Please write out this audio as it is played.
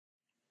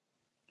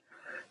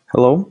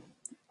Hello,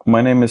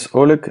 my name is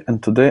Oleg,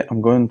 and today I'm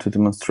going to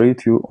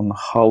demonstrate you on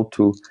how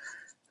to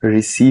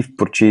receive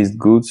purchased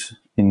goods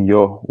in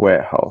your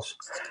warehouse.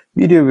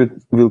 Video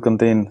will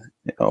contain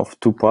of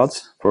two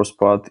parts. First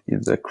part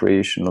is the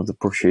creation of the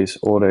purchase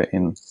order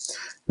in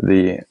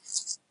the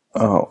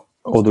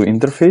order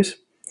interface,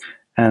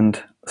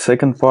 and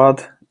second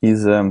part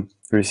is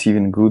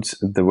receiving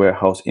goods at the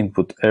warehouse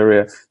input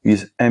area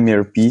with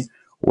mERP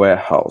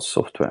warehouse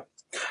software.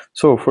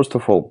 So first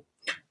of all,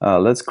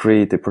 let's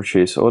create a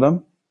purchase order.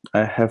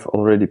 I have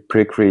already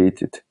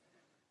pre-created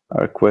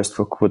a request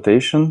for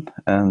quotation,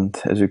 and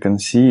as you can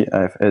see,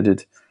 I've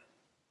added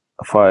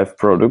 5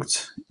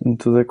 products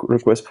into the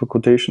request for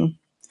quotation.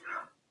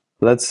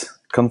 Let's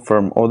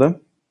confirm order.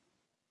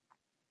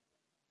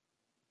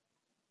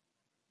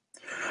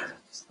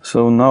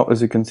 So now,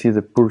 as you can see,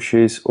 the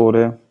purchase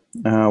order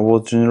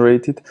was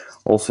generated.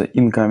 Also,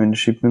 incoming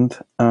shipment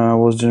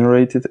was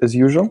generated as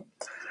usual.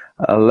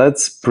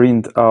 Let's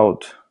print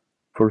out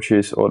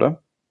purchase order.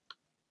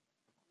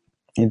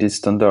 It is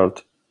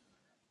standard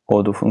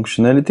order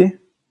functionality.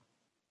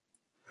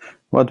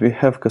 But we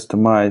have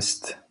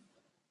customized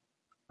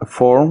a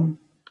form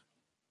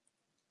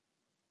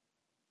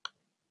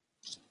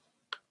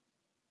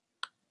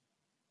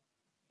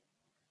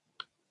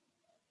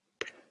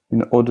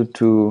in order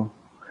to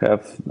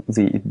have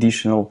the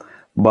additional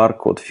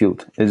barcode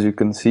field. As you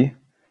can see,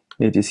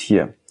 it is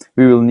here.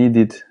 We will need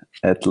it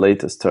at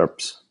later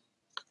steps.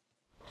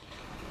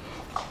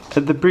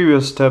 At the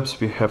previous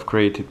steps, we have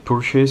created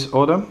purchase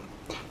order,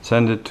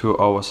 send it to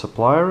our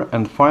supplier,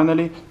 and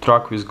finally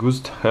truck with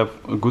goods have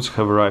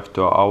arrived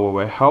to our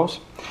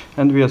warehouse,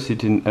 and we are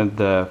sitting at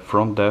the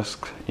front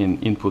desk in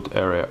input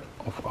area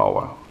of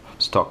our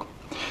stock.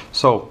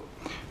 So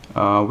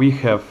we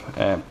have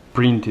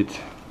printed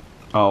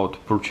out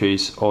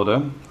purchase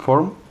order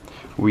form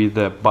with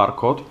the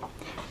barcode.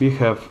 We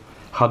have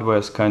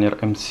hardware scanner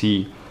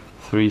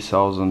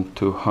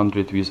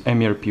MC3200 with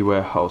mERP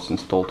warehouse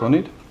installed on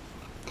it.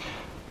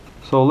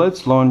 So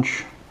let's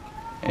launch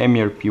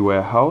mERP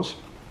warehouse,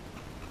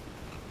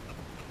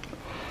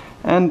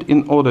 and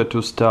in order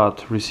to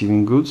start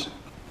receiving goods,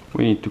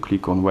 we need to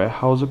click on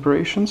warehouse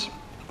operations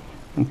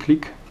and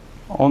click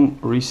on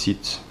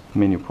receipts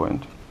menu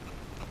point.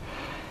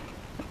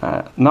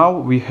 Now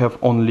we have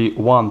only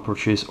one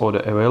purchase order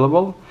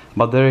available,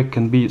 but there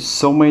can be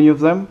so many of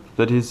them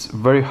that it's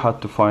very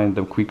hard to find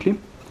them quickly.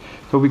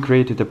 So we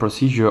created a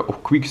procedure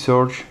of quick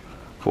search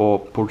for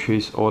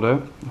purchase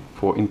order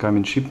for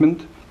incoming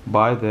shipment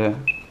by the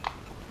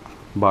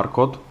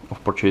barcode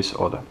of purchase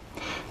order.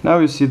 Now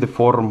you see the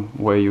form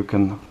where you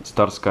can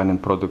start scanning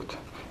product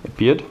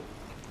appeared,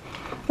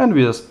 and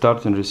we are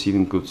starting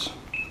receiving goods.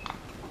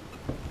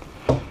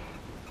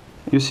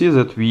 You see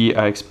that we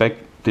are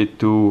expected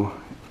to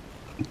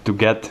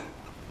get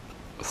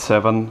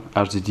 7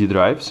 HDD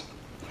drives,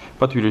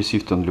 but we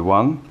received only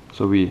 1,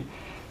 so we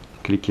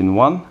click in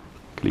 1,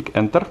 click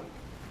enter.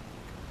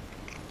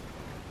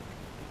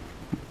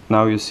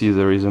 Now you see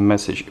there is a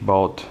message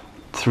about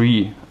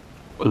 3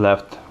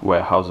 left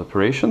warehouse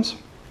operations.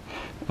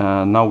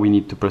 Now we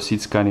need to proceed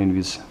scanning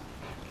with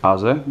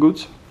other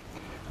goods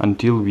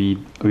until we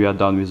are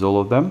done with all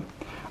of them.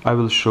 I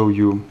will show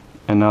you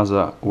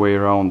another way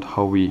around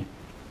how we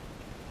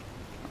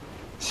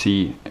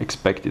see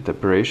expected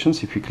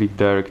operations. If you click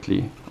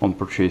directly on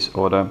purchase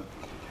order,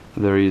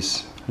 there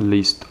is a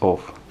list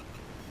of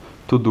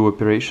to-do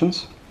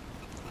operations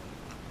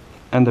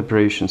and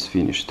operations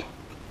finished.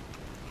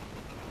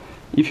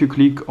 If you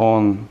click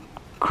on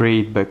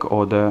create back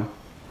order,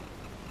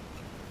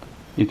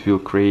 it will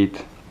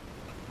create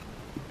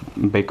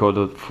back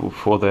order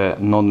for the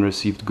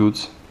non-received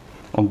goods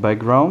on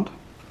background.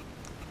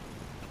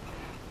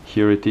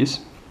 Here it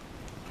is.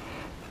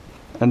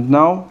 And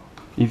now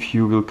if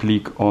you will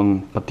click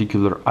on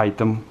particular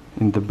item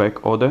in the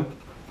back order,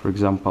 for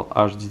example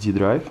HDD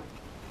drive,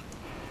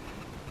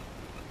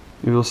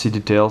 you will see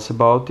details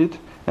about it,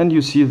 and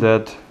you see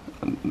that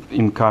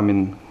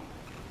incoming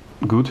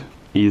good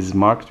is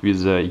marked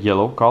with a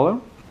yellow color.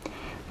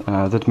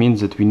 That means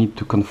that we need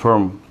to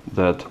confirm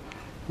that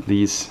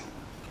this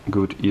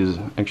good is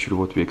actually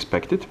what we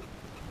expected.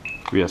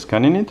 We are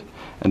scanning it,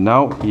 and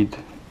now it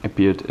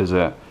appeared as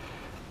a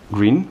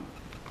green.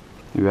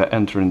 We are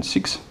entering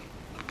 6,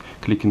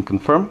 clicking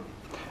confirm,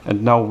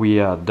 and now we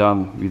are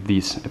done with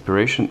this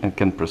operation and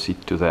can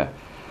proceed to the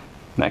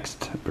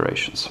next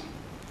operations.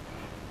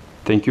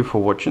 Thank you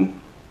for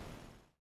watching.